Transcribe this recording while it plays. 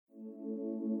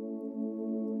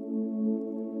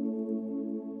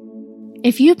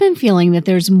If you've been feeling that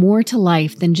there's more to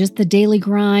life than just the daily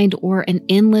grind or an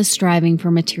endless striving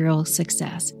for material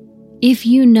success, if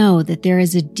you know that there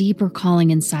is a deeper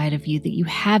calling inside of you that you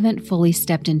haven't fully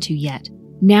stepped into yet,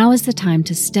 now is the time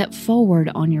to step forward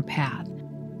on your path.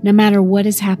 No matter what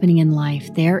is happening in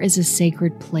life, there is a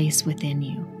sacred place within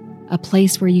you, a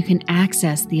place where you can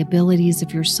access the abilities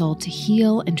of your soul to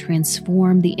heal and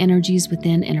transform the energies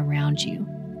within and around you.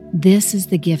 This is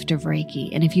the gift of Reiki,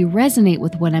 and if you resonate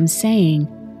with what I'm saying,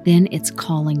 then it's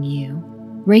calling you.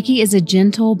 Reiki is a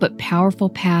gentle but powerful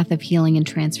path of healing and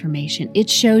transformation. It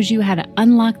shows you how to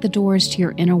unlock the doors to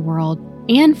your inner world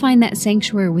and find that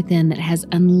sanctuary within that has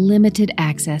unlimited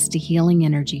access to healing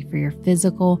energy for your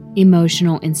physical,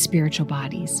 emotional, and spiritual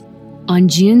bodies. On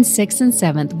June 6th and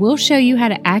 7th, we'll show you how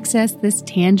to access this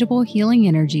tangible healing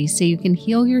energy so you can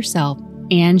heal yourself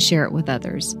and share it with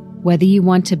others. Whether you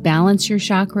want to balance your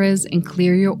chakras and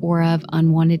clear your aura of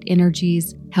unwanted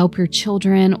energies, help your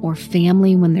children or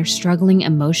family when they're struggling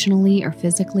emotionally or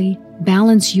physically,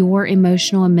 balance your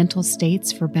emotional and mental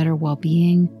states for better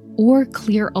well-being, or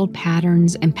clear old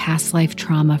patterns and past life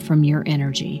trauma from your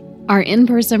energy. Our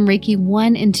in-person Reiki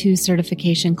 1 and 2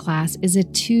 certification class is a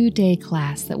 2-day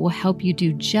class that will help you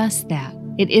do just that.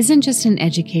 It isn't just an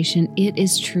education, it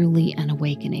is truly an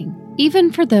awakening.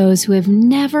 Even for those who have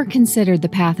never considered the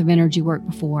path of energy work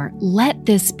before, let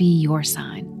this be your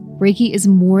sign. Reiki is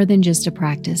more than just a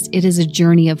practice. It is a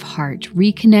journey of heart,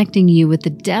 reconnecting you with the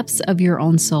depths of your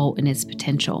own soul and its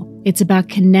potential. It's about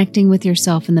connecting with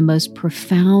yourself in the most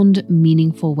profound,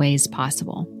 meaningful ways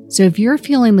possible. So if you're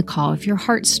feeling the call, if your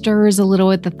heart stirs a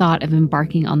little at the thought of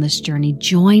embarking on this journey,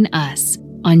 join us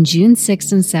on June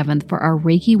 6th and 7th for our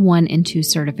Reiki 1 and 2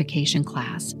 certification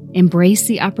class. Embrace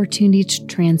the opportunity to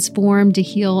transform, to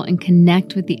heal, and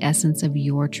connect with the essence of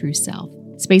your true self.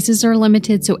 Spaces are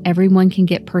limited so everyone can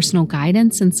get personal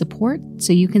guidance and support,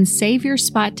 so you can save your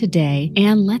spot today,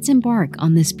 and let's embark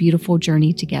on this beautiful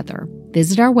journey together.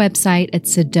 Visit our website at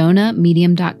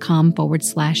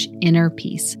sedonamedium.com/inner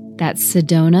peace. That's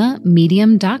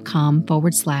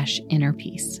sedonamedium.com/inner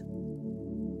peace.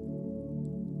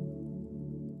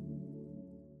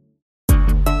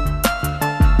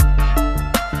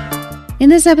 In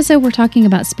this episode, we're talking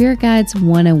about Spirit Guides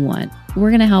 101.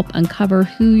 We're going to help uncover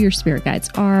who your spirit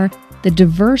guides are, the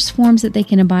diverse forms that they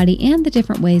can embody, and the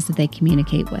different ways that they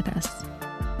communicate with us.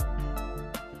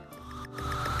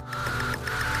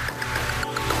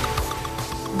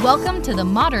 Welcome to the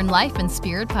Modern Life and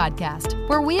Spirit Podcast,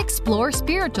 where we explore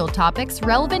spiritual topics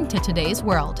relevant to today's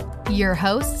world. Your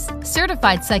hosts,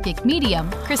 certified psychic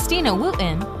medium Christina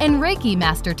Wooten and Reiki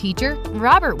master teacher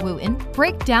Robert Wooten,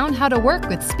 break down how to work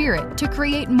with spirit to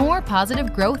create more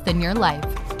positive growth in your life.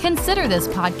 Consider this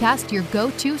podcast your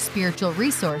go-to spiritual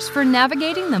resource for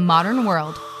navigating the modern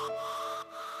world.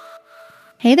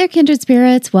 Hey there, kindred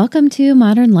spirits. Welcome to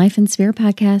Modern Life and Spirit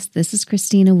Podcast. This is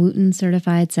Christina Wooten,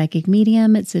 certified psychic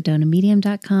medium at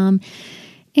sedonamedium.com.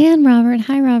 And Robert.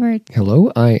 Hi, Robert. Hello,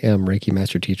 I am Reiki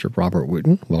Master Teacher Robert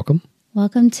Wooten. Welcome.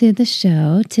 Welcome to the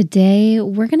show. Today,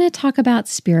 we're going to talk about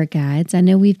spirit guides. I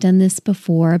know we've done this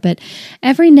before, but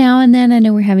every now and then I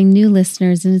know we're having new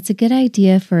listeners, and it's a good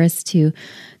idea for us to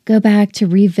go back to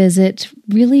revisit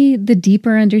really the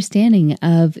deeper understanding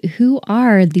of who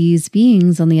are these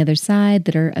beings on the other side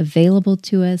that are available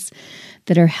to us,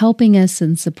 that are helping us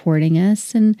and supporting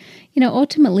us. And,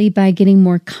 ultimately by getting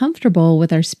more comfortable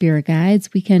with our spirit guides,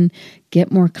 we can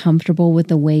get more comfortable with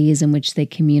the ways in which they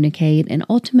communicate and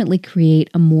ultimately create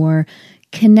a more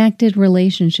connected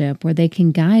relationship where they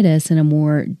can guide us in a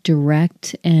more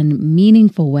direct and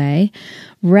meaningful way,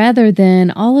 rather than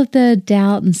all of the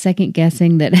doubt and second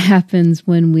guessing that happens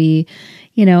when we,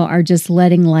 are just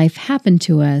letting life happen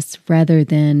to us rather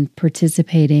than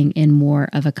participating in more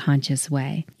of a conscious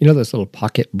way. You know those little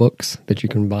pocket books that you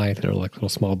can buy that are like little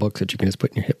small books that you can just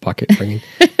put in your hip pocket,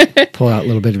 pull out a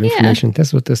little bit of information? Yeah.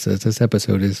 That's what this is. This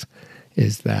episode is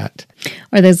that.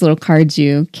 Or those little cards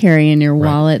you carry in your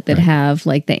wallet that have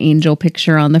like the angel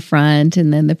picture on the front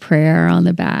and then the prayer on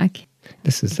the back.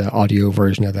 This is the audio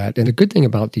version of that. And the good thing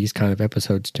about these kind of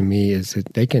episodes to me is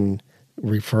that they can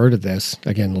refer to this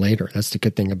again later. That's the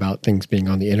good thing about things being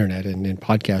on the internet and in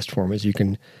podcast form is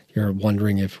you're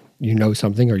wondering if you know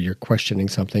something or you're questioning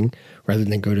something. Rather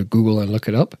than go to Google and look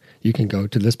it up, you can go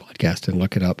to this podcast and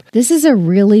look it up. This is a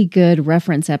really good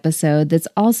reference episode that's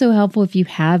also helpful if you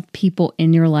have people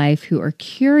in your life who are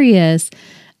curious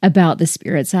about the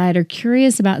spirit side or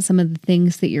curious about some of the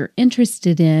things that you're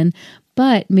interested in,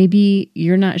 but maybe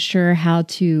you're not sure how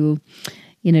to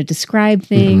describe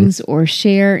things or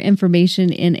share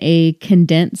information in a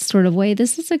condensed sort of way.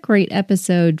 This is a great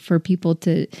episode for people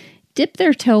to dip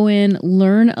their toe in,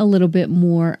 learn a little bit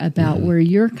more about where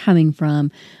you're coming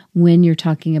from when you're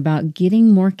talking about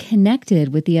getting more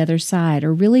connected with the other side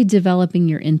or really developing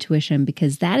your intuition,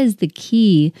 because that is the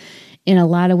key in a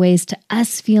lot of ways to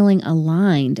us feeling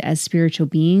aligned as spiritual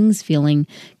beings, feeling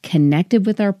connected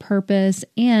with our purpose,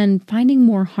 and finding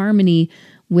more harmony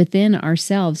within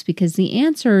ourselves, because the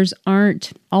answers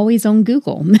aren't always on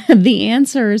Google. The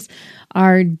answers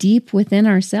are deep within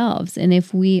ourselves. And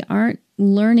if we aren't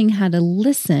learning how to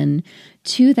listen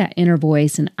to that inner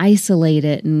voice and isolate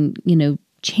it and,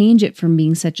 change it from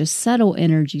being such a subtle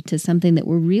energy to something that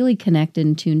we're really connected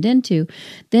and tuned into,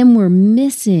 then we're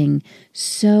missing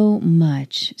so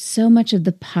much of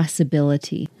the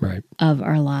possibility of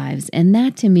our lives. And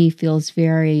that to me feels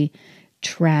very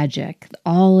tragic.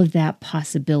 All of that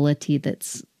possibility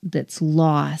that's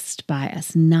lost by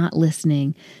us not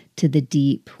listening to the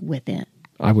deep within.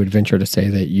 I would venture to say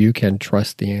that you can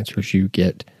trust the answers you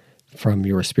get from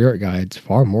your spirit guides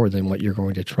far more than what you're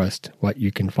going to trust what you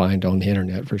can find on the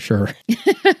internet, for sure.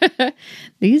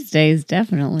 These days,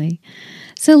 definitely.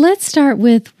 So let's start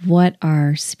with what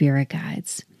are spirit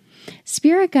guides.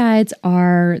 Spirit guides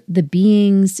are the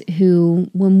beings who,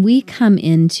 when we come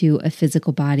into a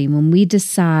physical body, when we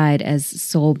decide as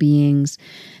soul beings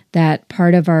that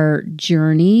part of our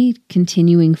journey,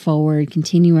 continuing forward,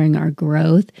 continuing our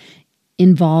growth,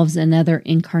 involves another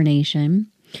incarnation,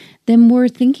 then we're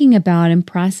thinking about and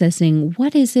processing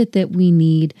what is it that we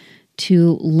need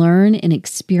to learn and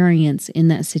experience in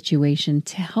that situation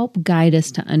to help guide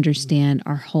us to understand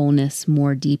our wholeness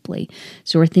more deeply.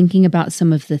 So we're thinking about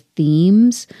some of the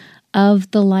themes of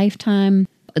the lifetime,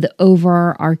 the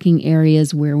overarching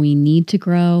areas where we need to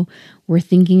grow. We're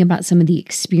thinking about some of the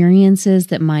experiences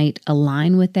that might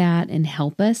align with that and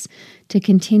help us to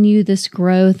continue this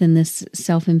growth and this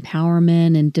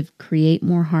self-empowerment and to create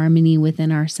more harmony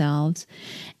within ourselves.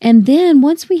 And then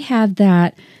once we have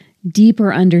that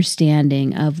deeper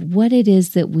understanding of what it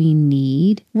is that we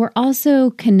need, we're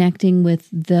also connecting with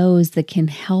those that can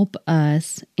help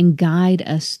us and guide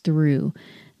us through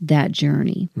that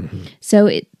journey. So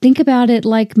think about it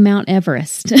like Mount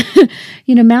Everest.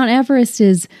 Mount Everest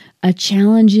is a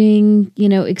challenging,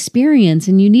 experience,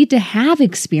 and you need to have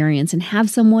experience and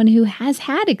have someone who has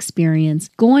had experience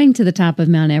going to the top of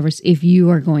Mount Everest if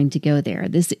you are going to go there.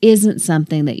 This isn't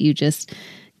something that you just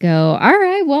go, all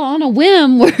right, well, on a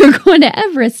whim, we're going to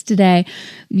Everest today.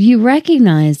 You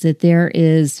recognize that there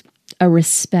is a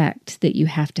respect that you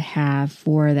have to have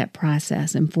for that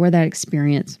process and for that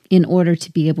experience in order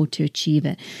to be able to achieve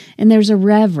it. And there's a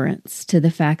reverence to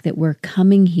the fact that we're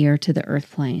coming here to the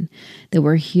earth plane, that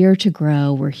we're here to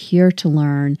grow, we're here to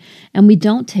learn, and we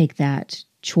don't take that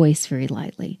choice very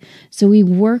lightly. So we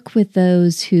work with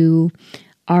those who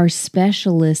are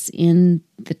specialists in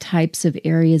the types of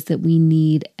areas that we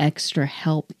need extra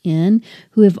help in,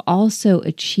 who have also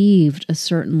achieved a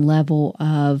certain level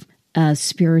of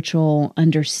spiritual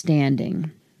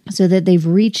understanding, so that they've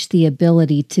reached the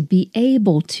ability to be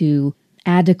able to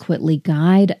adequately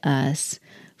guide us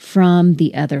from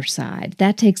the other side.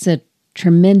 That takes a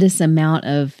tremendous amount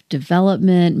of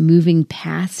development, moving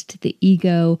past the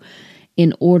ego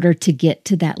in order to get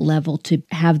to that level, to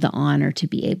have the honor to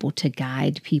be able to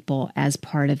guide people as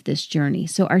part of this journey.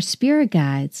 So our spirit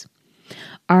guides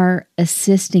are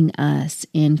assisting us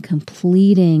in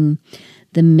completing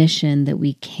the mission that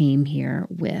we came here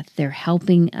with. They're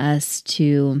helping us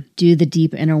to do the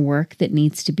deep inner work that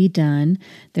needs to be done.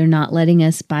 They're not letting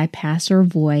us bypass or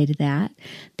avoid that.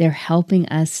 They're helping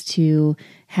us to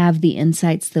have the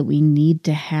insights that we need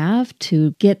to have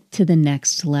to get to the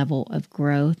next level of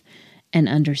growth and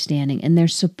understanding. And they're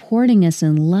supporting us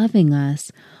and loving us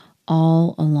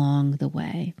all along the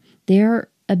way. They're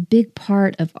a big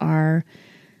part of our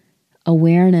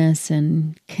awareness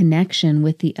and connection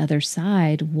with the other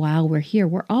side while we're here.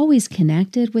 We're always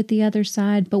connected with the other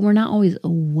side, but we're not always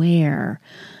aware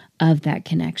of that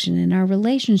connection. And our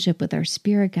relationship with our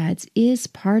spirit guides is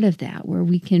part of that, where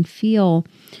we can feel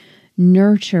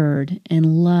nurtured and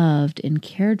loved and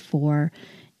cared for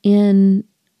in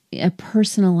a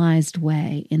personalized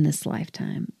way in this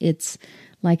lifetime. It's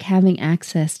like having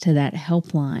access to that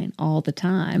helpline all the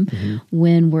time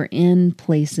when we're in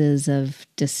places of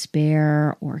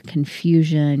despair or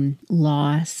confusion,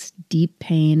 loss, deep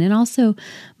pain, and also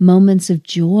moments of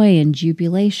joy and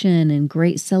jubilation and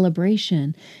great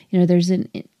celebration. There's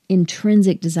an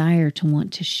intrinsic desire to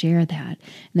want to share that. And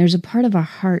there's a part of our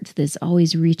heart that's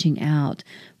always reaching out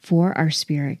for our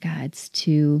spirit guides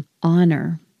to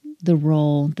honor the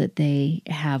role that they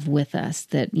have with us,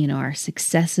 that, our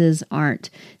successes aren't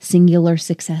singular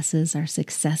successes. Our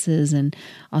successes and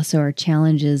also our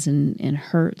challenges and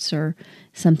hurts are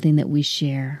something that we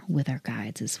share with our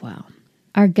guides as well.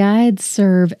 Our guides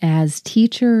serve as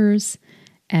teachers,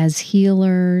 as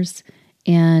healers,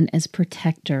 and as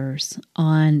protectors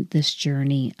on this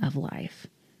journey of life.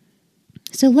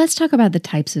 So let's talk about the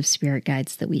types of spirit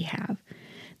guides that we have.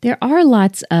 There are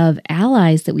lots of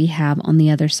allies that we have on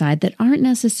the other side that aren't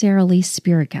necessarily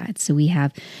spirit guides. So we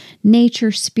have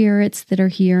nature spirits that are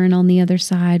here and on the other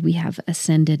side. We have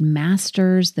ascended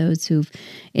masters, those who've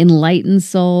enlightened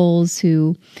souls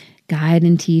who guide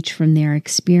and teach from their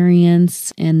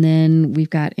experience. And then we've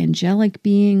got angelic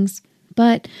beings.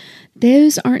 But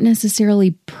those aren't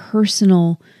necessarily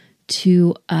personal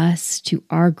to us, to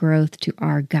our growth, to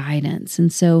our guidance.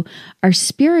 And so our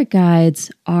spirit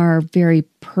guides are very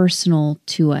personal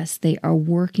to us. They are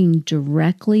working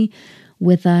directly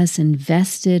with us,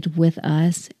 invested with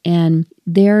us, and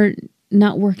they're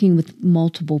not working with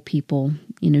multiple people.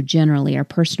 Generally, our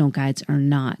personal guides are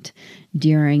not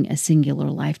during a singular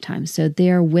lifetime. So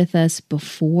they're with us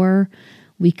before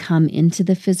we come into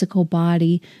the physical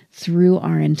body, through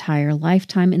our entire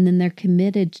lifetime, and then they're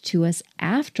committed to us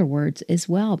afterwards as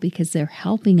well, because they're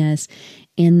helping us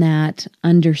in that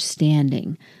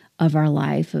understanding of our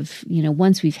life of,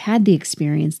 once we've had the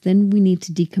experience, then we need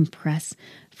to decompress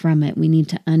from it. We need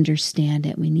to understand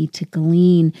it. We need to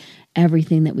glean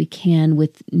everything that we can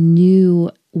with new,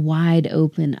 wide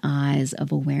open eyes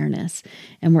of awareness.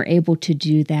 And we're able to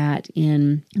do that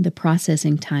in the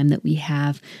processing time that we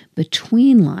have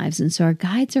between lives. And so our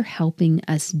guides are helping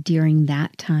us during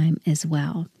that time as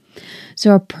well.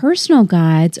 So our personal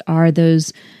guides are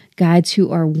those guides who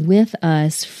are with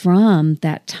us from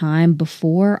that time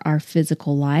before our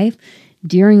physical life,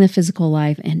 during the physical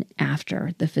life, and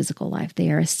after the physical life. They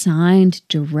are assigned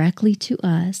directly to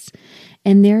us,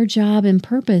 and their job and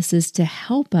purpose is to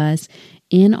help us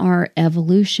in our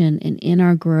evolution and in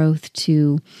our growth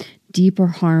to deeper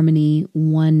harmony,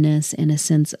 oneness, and a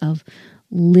sense of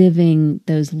living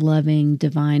those loving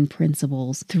divine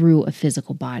principles through a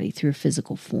physical body, through a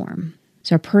physical form.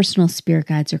 So our personal spirit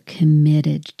guides are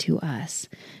committed to us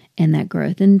and that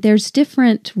growth. And there's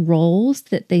different roles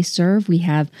that they serve. We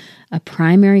have a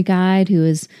primary guide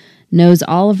who knows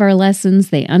all of our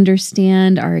lessons. They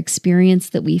understand our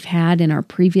experience that we've had in our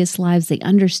previous lives. They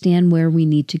understand where we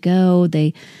need to go.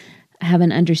 They have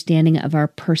an understanding of our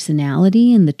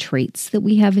personality and the traits that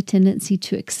we have a tendency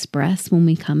to express when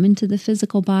we come into the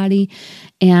physical body.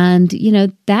 And,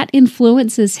 that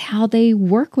influences how they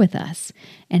work with us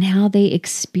and how they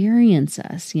experience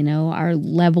us, our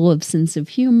level of sense of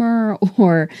humor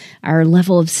or our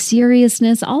level of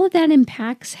seriousness. All of that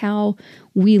impacts how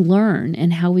we learn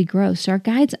and how we grow. So our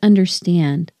guides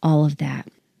understand all of that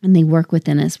and they work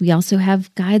within us. We also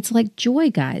have guides like joy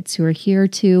guides who are here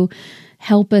to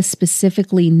help us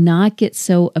specifically not get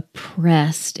so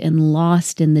oppressed and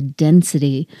lost in the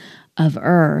density of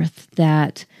earth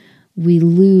that we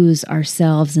lose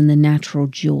ourselves in the natural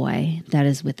joy that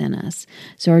is within us.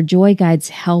 So our joy guides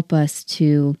help us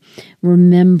to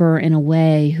remember in a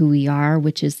way who we are,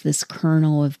 which is this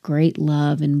kernel of great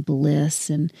love and bliss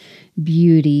and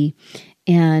beauty,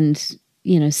 and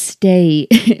stay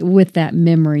with that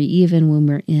memory even when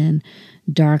we're in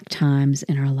dark times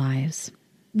in our lives.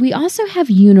 We also have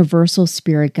universal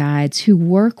spirit guides who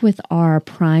work with our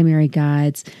primary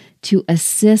guides to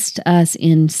assist us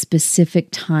in specific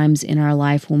times in our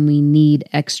life when we need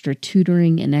extra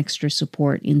tutoring and extra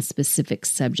support in specific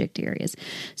subject areas.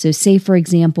 So say, for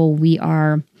example, we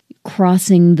are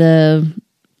crossing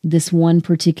this one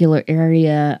particular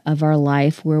area of our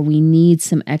life where we need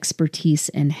some expertise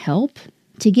and help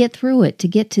to get through it, to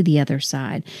get to the other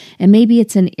side. And maybe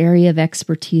it's an area of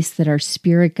expertise that our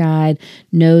spirit guide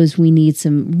knows we need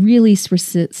some really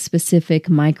specific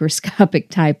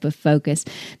microscopic type of focus.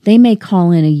 They may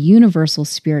call in a universal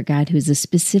spirit guide who's a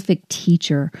specific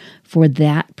teacher for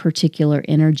that particular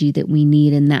energy that we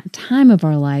need in that time of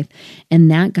our life.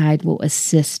 And that guide will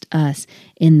assist us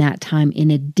in that time in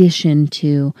addition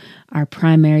to our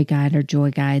primary guide, our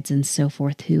joy guides, and so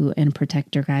forth, and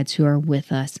protector guides who are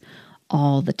with us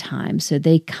all the time. So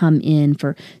they come in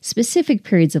for specific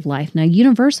periods of life. Now,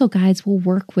 universal guides will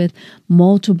work with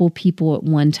multiple people at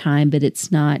one time, but it's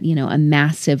not, a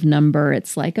massive number.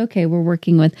 It's like, okay, we're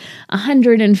working with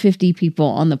 150 people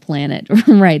on the planet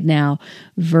right now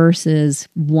versus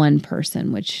one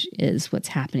person, which is what's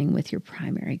happening with your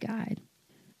primary guide.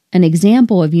 An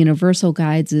example of universal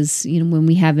guides is, when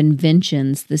we have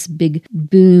inventions, this big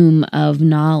boom of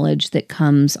knowledge that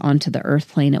comes onto the earth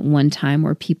plane at one time,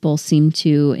 where people seem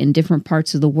to, in different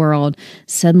parts of the world,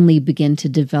 suddenly begin to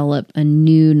develop a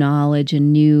new knowledge, a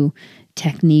new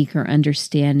technique or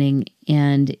understanding,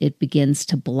 and it begins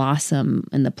to blossom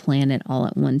in the planet all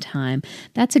at one time.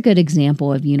 That's a good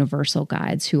example of universal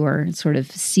guides who are sort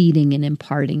of seeding and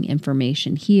imparting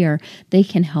information here. They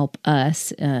can help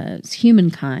us, as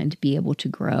humankind, be able to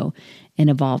grow and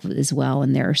evolve as well.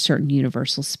 And there are certain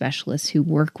universal specialists who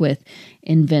work with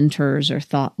inventors or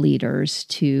thought leaders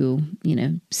to,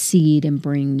 seed and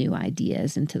bring new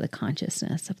ideas into the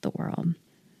consciousness of the world.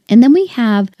 And then we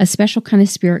have a special kind of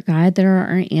spirit guide that are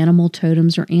our animal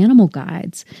totems or animal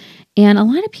guides. And a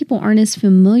lot of people aren't as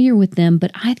familiar with them,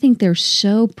 but I think they're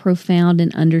so profound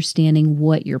in understanding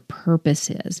what your purpose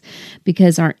is.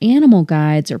 Because our animal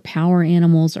guides, our power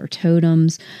animals, our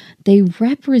totems, they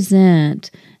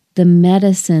represent the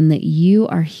medicine that you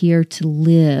are here to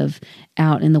live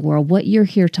out in the world, what you're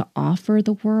here to offer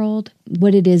the world,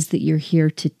 what it is that you're here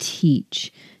to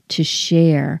teach, to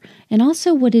share, and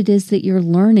also what it is that you're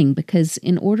learning, because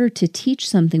in order to teach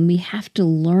something, we have to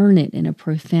learn it in a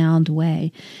profound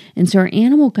way. And so our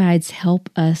animal guides help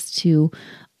us to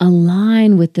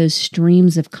align with those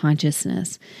streams of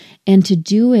consciousness and to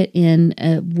do it in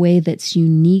a way that's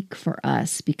unique for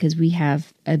us, because we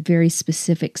have a very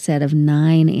specific set of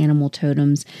 9 animal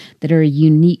totems that are a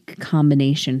unique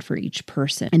combination for each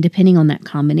person. And depending on that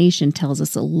combination tells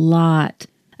us a lot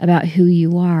about who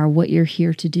you are, what you're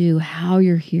here to do, how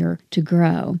you're here to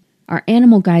grow. Our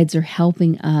animal guides are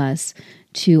helping us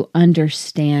to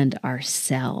understand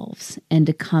ourselves and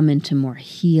to come into more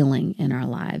healing in our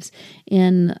lives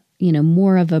in,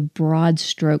 more of a broad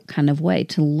stroke kind of way,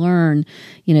 to learn,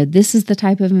 this is the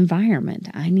type of environment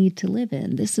I need to live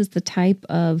in. This is the type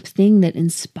of thing that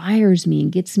inspires me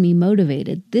and gets me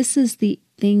motivated. This is the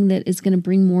thing that is going to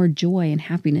bring more joy and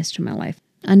happiness to my life.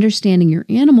 Understanding your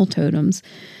animal totems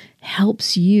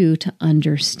helps you to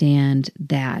understand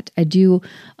that. I do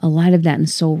a lot of that in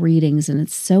soul readings, and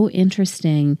it's so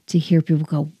interesting to hear people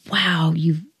go, wow,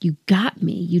 you got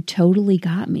me. You totally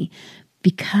got me,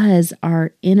 because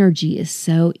our energy is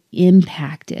so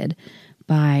impacted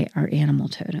by our animal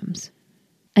totems.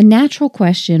 A natural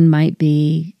question might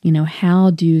be, how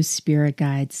do spirit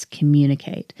guides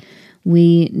communicate?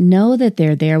 We know that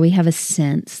they're there. We have a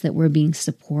sense that we're being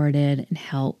supported and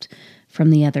helped from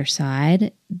the other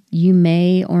side. You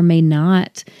may or may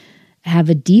not have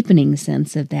a deepening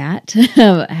sense of that,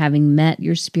 having met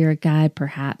your spirit guide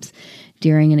perhaps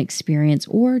during an experience,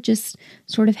 or just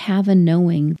sort of have a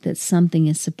knowing that something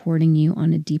is supporting you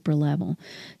on a deeper level.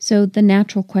 So the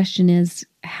natural question is,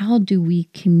 how do we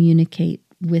communicate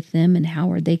with them, and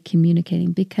how are they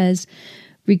communicating? Because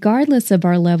regardless of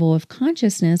our level of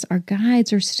consciousness, our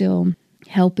guides are still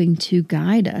helping to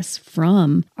guide us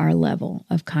from our level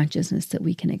of consciousness that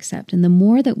we can accept. And the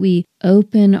more that we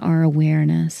open our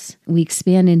awareness, we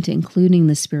expand into including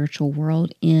the spiritual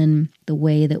world in the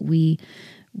way that we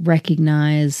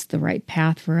recognize the right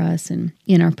path for us and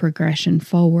in our progression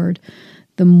forward,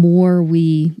 the more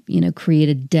we, create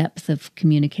a depth of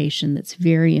communication that's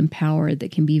very empowered,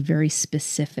 that can be very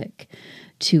specific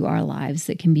to our lives,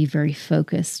 that can be very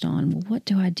focused on, well, what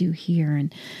do I do here?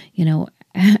 And,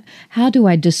 how do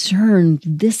I discern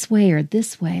this way or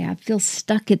this way? I feel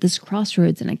stuck at this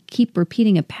crossroads and I keep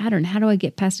repeating a pattern. How do I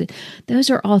get past it? Those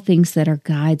are all things that our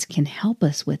guides can help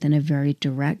us with in a very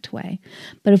direct way.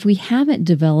 But if we haven't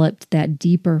developed that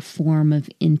deeper form of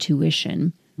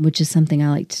intuition, which is something I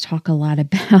like to talk a lot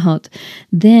about,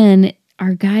 then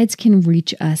our guides can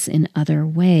reach us in other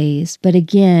ways. But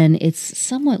again, it's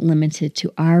somewhat limited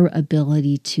to our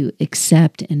ability to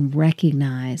accept and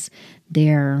recognize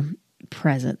their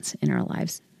presence in our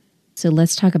lives. So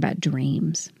let's talk about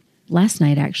dreams. Last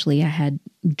night, actually, I had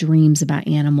dreams about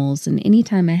animals. And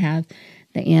anytime I have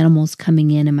the animals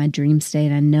coming in my dream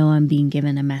state, I know I'm being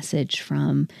given a message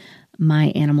from my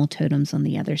animal totems on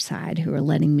the other side who are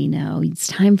letting me know it's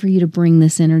time for you to bring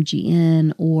this energy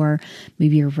in, or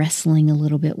maybe you're wrestling a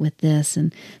little bit with this,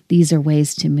 and these are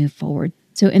ways to move forward.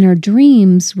 So in our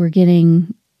dreams, we're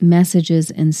getting messages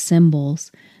and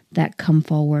symbols that come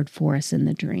forward for us in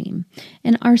the dream.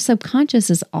 And our subconscious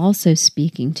is also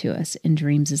speaking to us in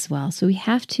dreams as well. So we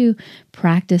have to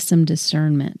practice some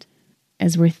discernment.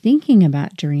 As we're thinking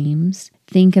about dreams,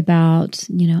 think about,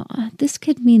 this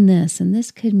could mean this, and this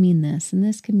could mean this, and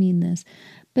this could mean this.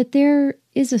 But there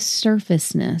is a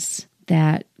surfaceness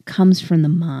that comes from the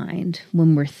mind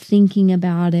when we're thinking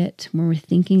about it, when we're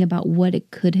thinking about what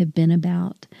it could have been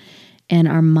about, and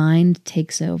our mind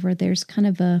takes over. There's kind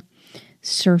of a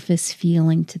surface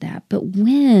feeling to that. But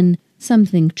when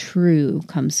something true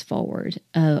comes forward,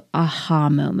 a aha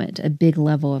moment, a big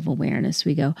level of awareness,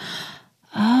 we go,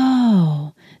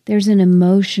 oh, there's an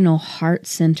emotional,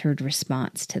 heart-centered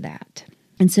response to that.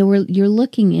 And so you're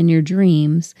looking in your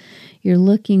dreams, you're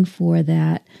looking for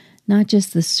that, not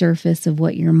just the surface of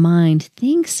what your mind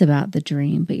thinks about the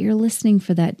dream, but you're listening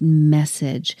for that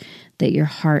message that your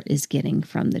heart is getting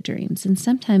from the dreams. And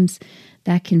sometimes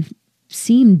that can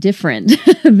seem different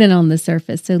than on the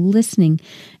surface. So listening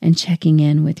and checking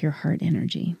in with your heart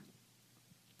energy.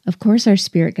 Of course, our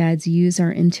spirit guides use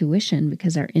our intuition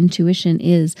because our intuition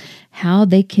is how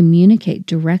they communicate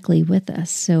directly with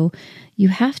us. So you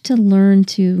have to learn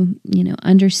to,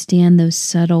 understand those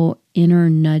subtle inner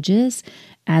nudges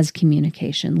as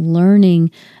communication,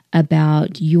 learning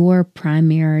about your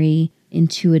primary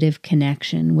intuitive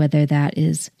connection, whether that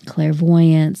is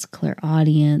clairvoyance,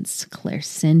 clairaudience,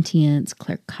 clairsentience,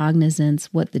 claircognizance,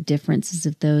 what the differences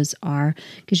of those are,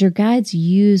 because your guides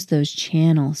use those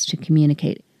channels to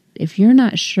communicate. If you're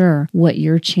not sure what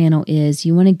your channel is,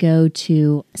 you want to go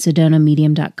to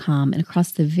sedonamedium.com, and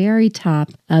across the very top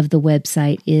of the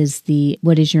website is the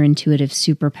What is Your Intuitive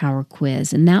Superpower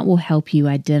quiz, and that will help you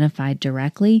identify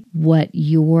directly what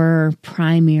your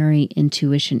primary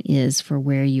intuition is for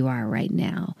where you are right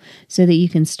now, so that you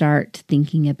can start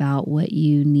thinking about what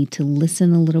you need to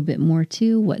listen a little bit more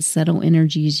to, what subtle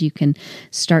energies you can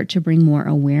start to bring more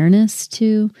awareness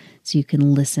to, so you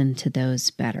can listen to those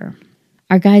better.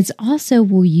 Our guides also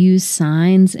will use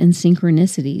signs and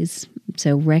synchronicities.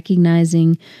 So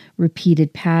recognizing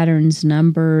repeated patterns,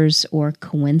 numbers, or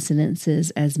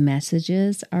coincidences as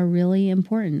messages are really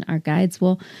important. Our guides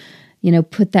will,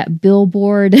 put that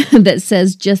billboard that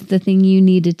says just the thing you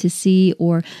needed to see,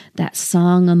 or that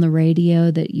song on the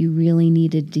radio that you really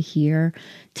needed to hear,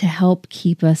 to help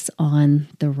keep us on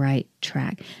the right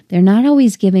track. They're not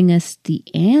always giving us the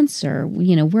answer.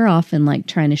 We're often like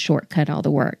trying to shortcut all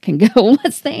the work and go,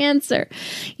 what's the answer?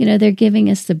 They're giving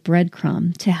us the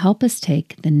breadcrumb to help us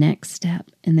take the next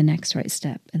step and the next right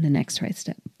step and the next right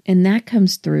step. And that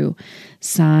comes through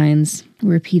signs,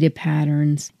 repeated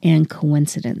patterns, and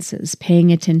coincidences.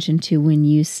 Paying attention to when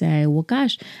you say, well,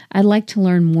 gosh, I'd like to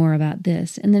learn more about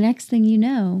this. And the next thing you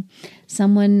know,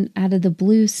 someone out of the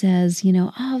blue says,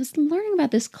 I was learning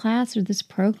about this class or this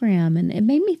program, and it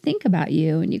made me think about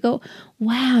you. And you go,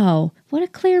 wow, what a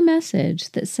clear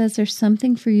message that says there's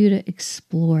something for you to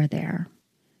explore there.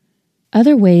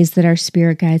 Other ways that our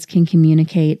spirit guides can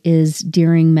communicate is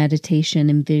during meditation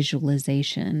and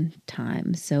visualization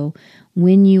time. So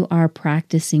when you are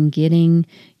practicing getting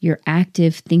your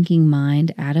active thinking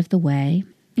mind out of the way,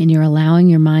 and you're allowing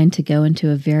your mind to go into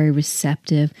a very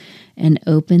receptive and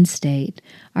open state,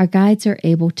 our guides are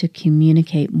able to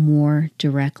communicate more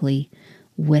directly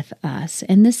with us.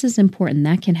 And this is important.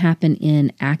 That can happen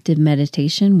in active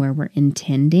meditation where we're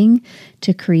intending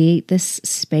to create this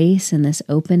space and this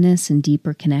openness and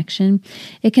deeper connection.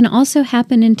 It can also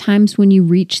happen in times when you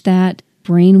reach that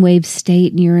brainwave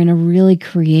state and you're in a really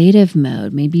creative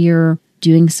mode. Maybe you're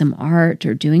doing some art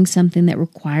or doing something that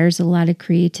requires a lot of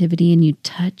creativity, and you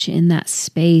touch in that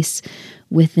space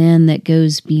within that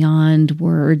goes beyond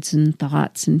words and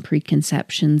thoughts and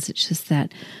preconceptions. It's just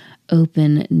that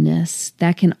openness.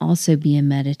 That can also be a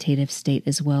meditative state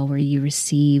as well, where you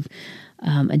receive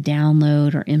a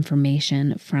download or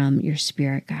information from your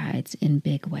spirit guides in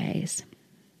big ways.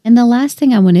 And the last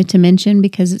thing I wanted to mention,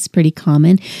 because it's pretty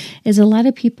common, is a lot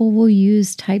of people will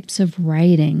use types of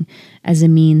writing as a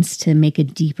means to make a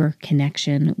deeper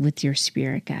connection with your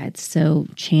spirit guides. So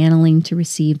channeling to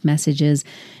receive messages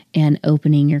and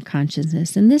opening your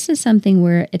consciousness. And this is something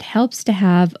where it helps to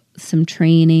have some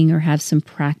training or have some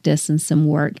practice and some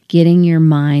work getting your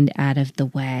mind out of the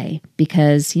way,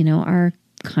 because, our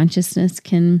consciousness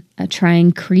can try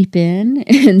and creep in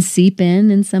and seep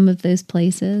in some of those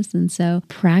places. And so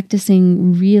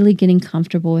practicing really getting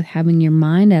comfortable with having your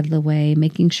mind out of the way,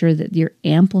 making sure that you're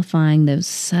amplifying those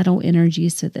subtle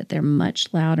energies so that they're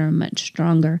much louder and much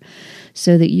stronger,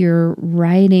 so that you're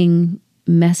writing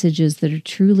messages that are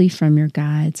truly from your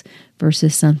guides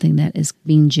versus something that is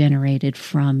being generated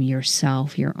from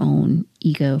yourself, your own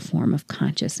ego form of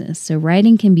consciousness. So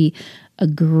writing can be a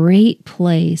great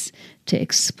place to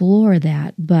explore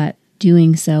that, but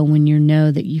doing so when you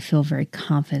know that you feel very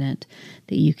confident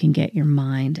that you can get your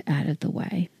mind out of the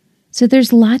way. So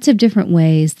there's lots of different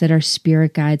ways that our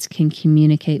spirit guides can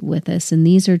communicate with us. And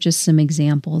these are just some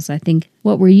examples. I think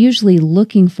what we're usually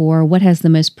looking for, what has the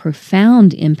most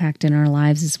profound impact in our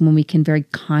lives, is when we can very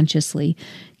consciously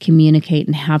communicate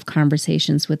and have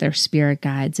conversations with our spirit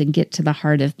guides and get to the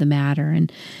heart of the matter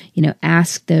and,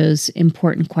 ask those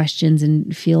important questions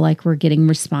and feel like we're getting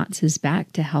responses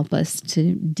back to help us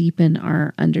to deepen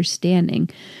our understanding,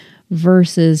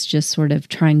 versus just sort of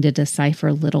trying to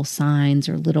decipher little signs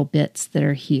or little bits that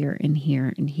are here and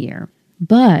here and here.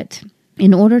 But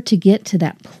in order to get to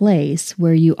that place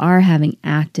where you are having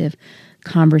active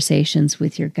conversations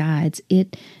with your guides,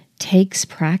 it takes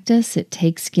practice. It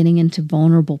takes getting into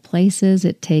vulnerable places.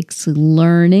 It takes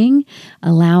learning,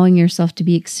 allowing yourself to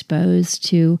be exposed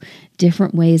to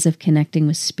different ways of connecting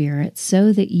with spirit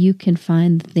so that you can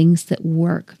find things that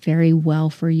work very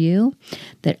well for you,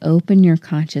 that open your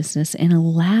consciousness and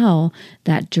allow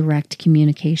that direct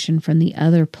communication from the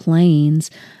other planes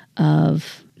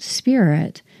of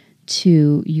spirit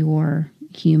to your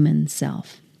human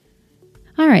self.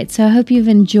 All right, so I hope you've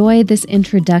enjoyed this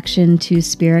introduction to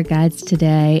spirit guides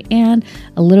today and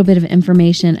a little bit of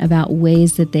information about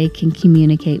ways that they can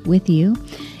communicate with you.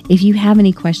 If you have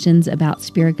any questions about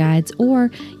spirit guides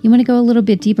or you want to go a little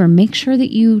bit deeper, make sure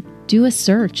that you do a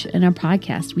search in our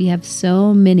podcast. We have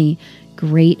so many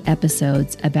great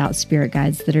episodes about spirit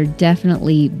guides that are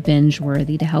definitely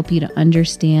binge-worthy to help you to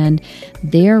understand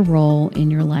their role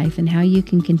in your life and how you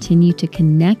can continue to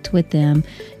connect with them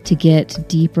to get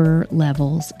deeper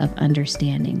levels of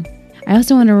understanding. I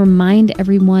also want to remind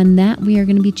everyone that we are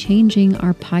going to be changing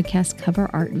our podcast cover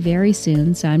art very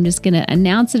soon. So I'm just going to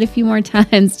announce it a few more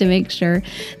times to make sure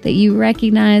that you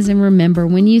recognize and remember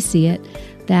when you see it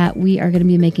that we are going to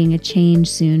be making a change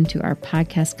soon to our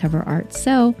podcast cover art.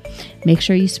 So make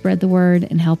sure you spread the word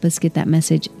and help us get that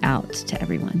message out to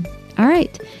everyone. All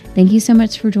right. Thank you so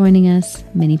much for joining us.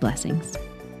 Many blessings.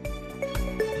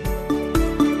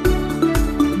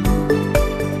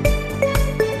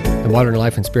 The Modern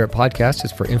Life and Spirit podcast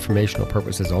is for informational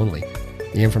purposes only.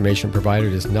 The information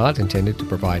provided is not intended to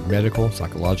provide medical,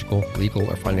 psychological, legal,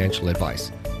 or financial advice.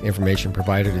 The information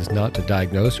provided is not to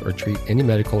diagnose or treat any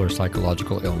medical or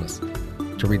psychological illness.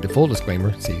 To read the full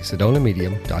disclaimer, see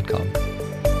SedonaMedium.com.